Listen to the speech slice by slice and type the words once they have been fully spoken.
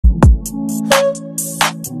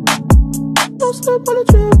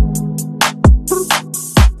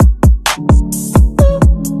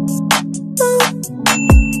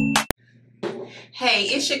Hey,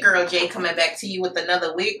 it's your girl Jay coming back to you with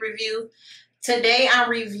another wig review. Today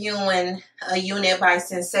I'm reviewing a unit by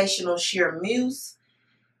Sensationnel Shear Muse,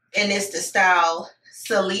 and it's the style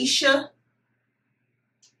Salisha.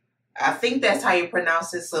 I think that's how you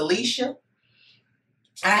pronounce it, Salisha.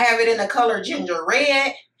 I have it in the color ginger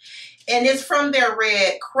red, and it's from their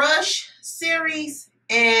red Krush series,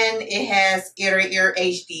 and it has ear to ear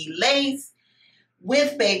HD lace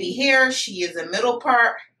with baby hair. She is a middle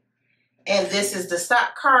part. And this is the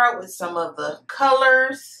stock card with some of the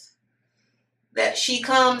colors that she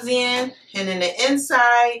comes in. And in the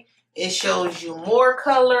inside, it shows you more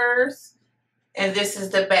colors. And this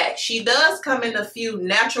is the back. She does come in a few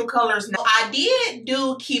natural colors. Now, I did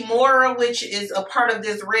do Kimura, which is a part of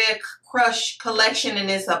this Red Krush collection,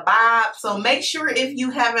 and it's a bob. So make sure if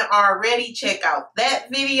you haven't already, check out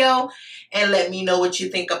that video and let me know what you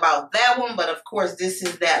think about that one. But of course, this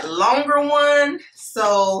is that longer one.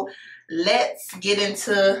 So let's get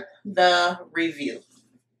into the review.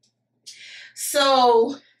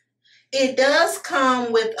 So it does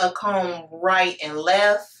come with a comb right and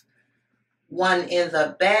left, one in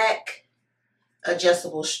the back,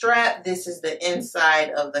 adjustable strap. This is the inside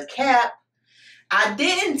of the cap. I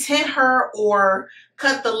didn't tint her or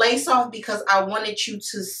cut the lace off because I wanted you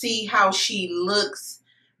to see how she looks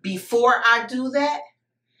before I do that.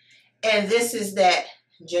 And this is that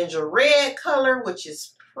ginger red color, which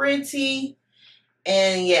is pretty,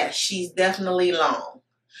 and yeah, she's definitely long.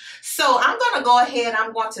 So I'm gonna go ahead,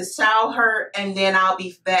 I'm going to style her, and then I'll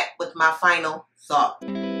be back with my final thought.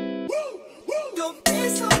 Don't be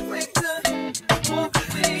so quick to walk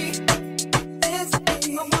away. Let's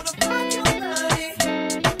be. I wanna find your body.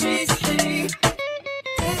 Please stay.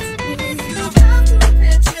 Let's be. You don't have to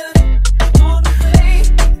admit you on the way.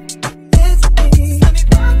 Let's be. Let me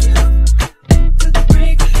rock you to the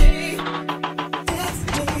break of day.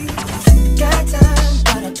 Got time,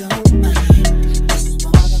 but I don't mind. Just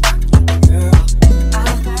wanna rock you, girl.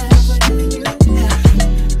 I'll have whatever you have.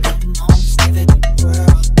 Come on, save it, girl.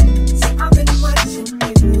 So I've been watching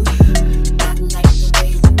you. I like the way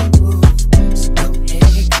you move. So go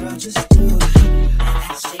ahead, girl, just do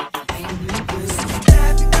that shake the way you do. So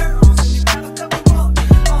grab your girl, so you grab a couple more.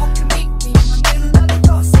 All can meet me in the middle of the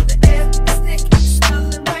floor. So the air is thick, it's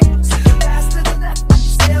smelling right. So you pass to the left, and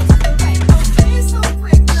you sail to the right. Don't be so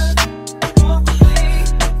quick to walk away.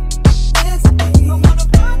 Let's be. I wanna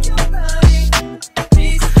rock your body.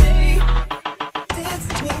 Please stay. Let's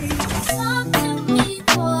be. Talk to me,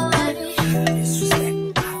 boy.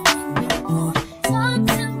 Disrespect, I want more. Talk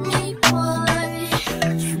to me, boy. I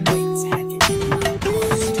can't wait to have you in my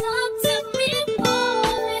arms. Talk to me,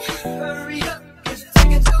 boy. Hurry up, 'cause you're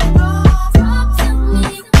taking too long. Talk to me,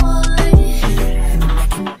 boy. And I'm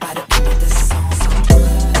making by the beat of this song so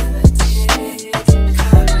good. I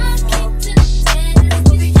keep the dance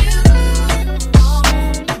with you. I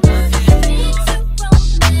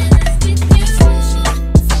need to romance with you.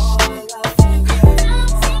 Fall off you, girl.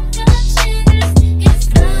 Don't take a chance. It's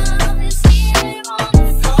love is here on the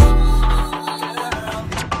floor.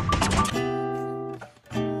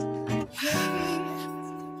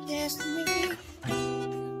 Yes, me.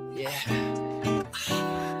 Yeah.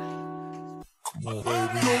 Come on,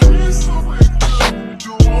 baby.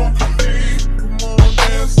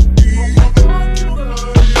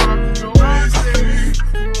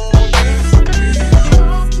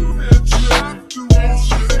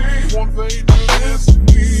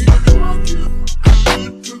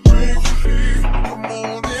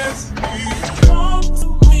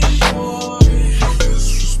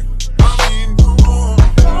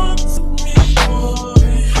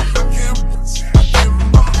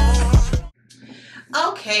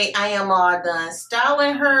 Okay, I am all done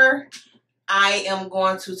styling her. I am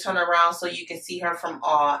going to turn around so you can see her from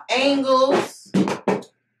all angles.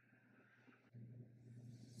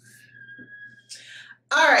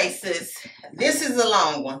 All right, sis. This is a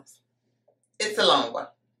long one. It's a long one.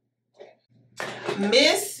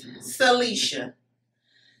 Miss Salisha.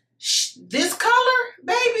 This color,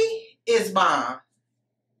 baby, is bomb.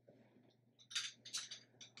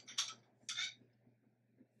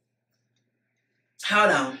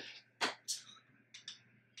 Hold on.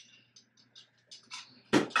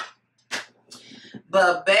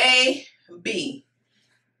 But baby,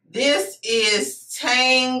 this is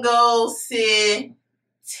Tango City.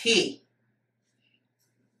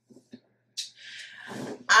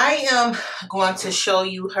 I am going to show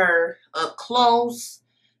you her up close.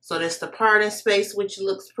 So that's the parting space, which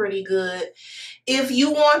looks pretty good. If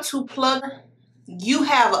you want to plug, you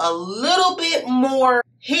have a little bit more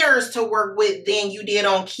hairs to work with than you did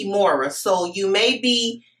on Kimura. So you may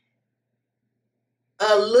be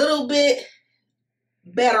a little bit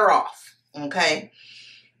better off, okay?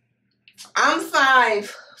 I'm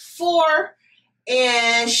 5'4",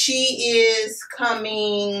 and she is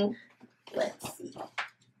coming, let's see,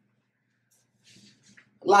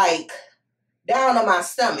 like down to my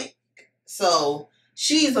stomach. So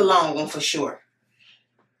she's a long one for sure.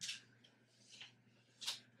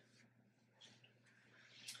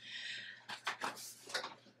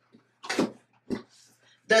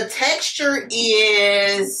 The texture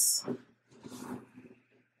is,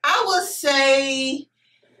 I would say,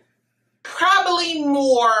 probably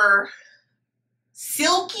more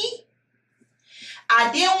silky.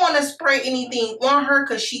 I didn't want to spray anything on her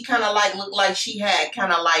because she kind of like looked like she had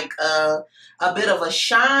kind of like a bit of a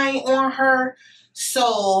shine on her.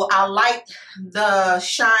 So I like the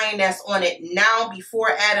shine that's on it now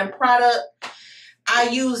before adding product. I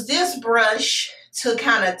use this brush to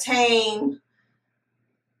kind of tame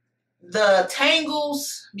the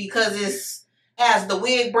tangles because it has the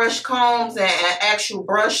wig brush combs and an actual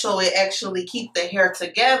brush, so it actually keeps the hair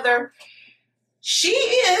together. She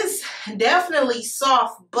is definitely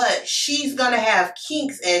soft, but she's gonna have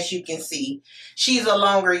kinks, as you can see. She's a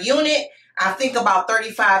longer unit. I think about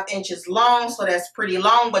 35 inches long, so that's pretty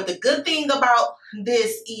long. But the good thing about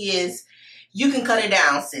this is you can cut it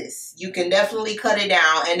down, sis. You can definitely cut it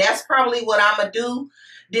down, and that's probably what I'm gonna do.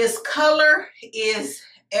 This color is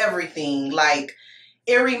everything. Like,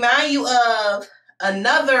 it reminds you of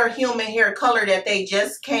another human hair color that they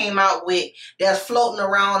just came out with that's floating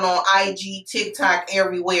around on IG, TikTok,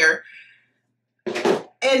 everywhere. And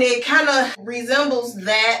it kind of resembles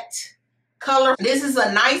that color. This is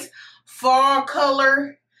a nice fall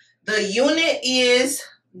color. The unit is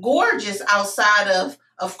gorgeous outside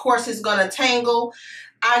of course, it's going to tangle.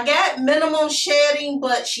 I got minimum shedding,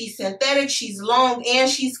 but she's synthetic, she's long, and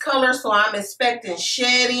she's color, so I'm expecting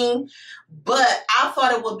shedding. But I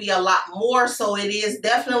thought it would be a lot more, so it is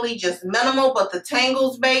definitely just minimal. But the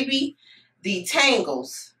tangles, baby, the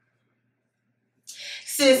tangles.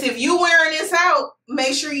 Sis, if you wearing this out,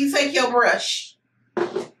 make sure you take your brush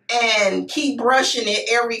and keep brushing it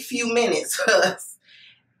every few minutes.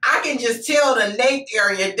 I can just tell the nape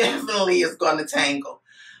area definitely is going to tangle.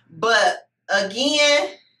 But again,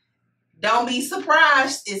 don't be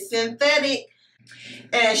surprised. It's synthetic.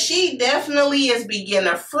 And she definitely is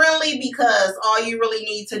beginner friendly because all you really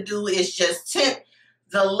need to do is just tint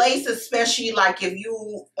the lace, especially like if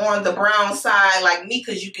you on the brown side like me,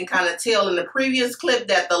 because you can kind of tell in the previous clip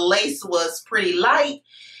that the lace was pretty light.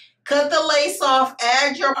 Cut the lace off,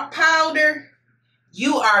 add your powder.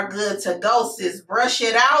 You are good to go, sis. Brush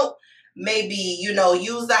it out. Maybe, you know,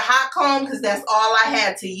 use the hot comb because that's all I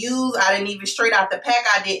had to use. I didn't even straight out the pack.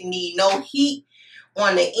 I didn't need no heat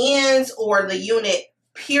on the ends or the unit,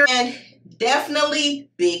 period. And definitely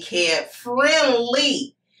big head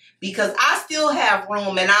friendly because I still have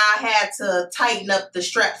room and I had to tighten up the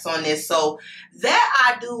straps on this. So that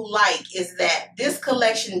I do like is that this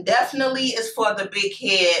collection definitely is for the big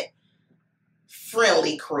head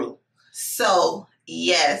friendly crew. So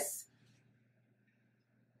yes.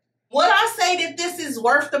 Would I say that this is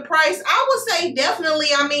worth the price? I would say definitely,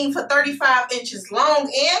 I mean, for 35 inches long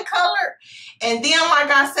and color. And then, like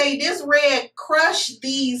I say, this red Krush,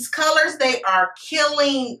 these colors, they are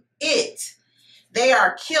killing it. They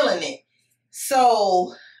are killing it.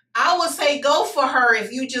 So I would say go for her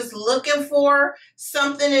if you just looking for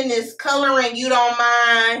something in this color and you don't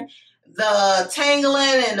mind the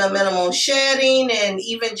tangling and the minimal shedding and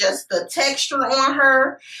even just the texture on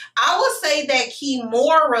her. I would say that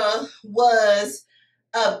Kimura was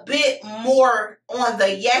a bit more on the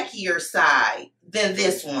yakkier side than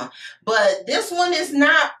this one. But this one is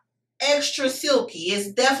not extra silky.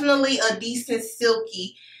 It's definitely a decent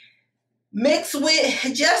silky mixed with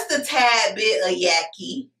just a tad bit of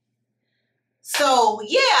yakky. So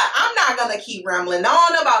yeah, I'm not going to keep rambling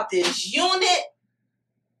on about this unit.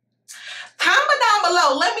 Comment down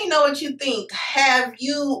below. Let me know what you think. Have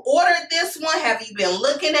you ordered this one? Have you been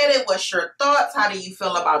looking at it? What's your thoughts? How do you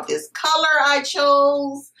feel about this color I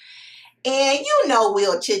chose? And you know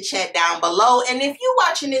we'll chit chat down below. And if you're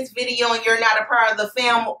watching this video and you're not a part of the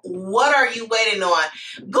fam, what are you waiting on?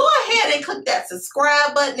 Go ahead and click that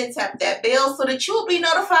subscribe button and tap that bell so that you'll be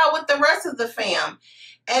notified with the rest of the fam.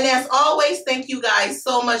 And as always, thank you guys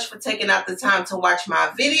so much for taking out the time to watch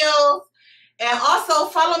my videos. And also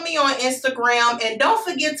follow me on Instagram. And don't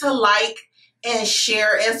forget to like and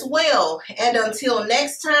share as well. And until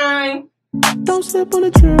next time. Don't step on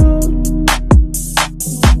the trail.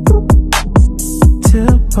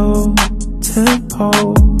 Tiptoe.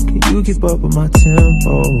 tempo? Can you keep up with my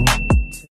tempo?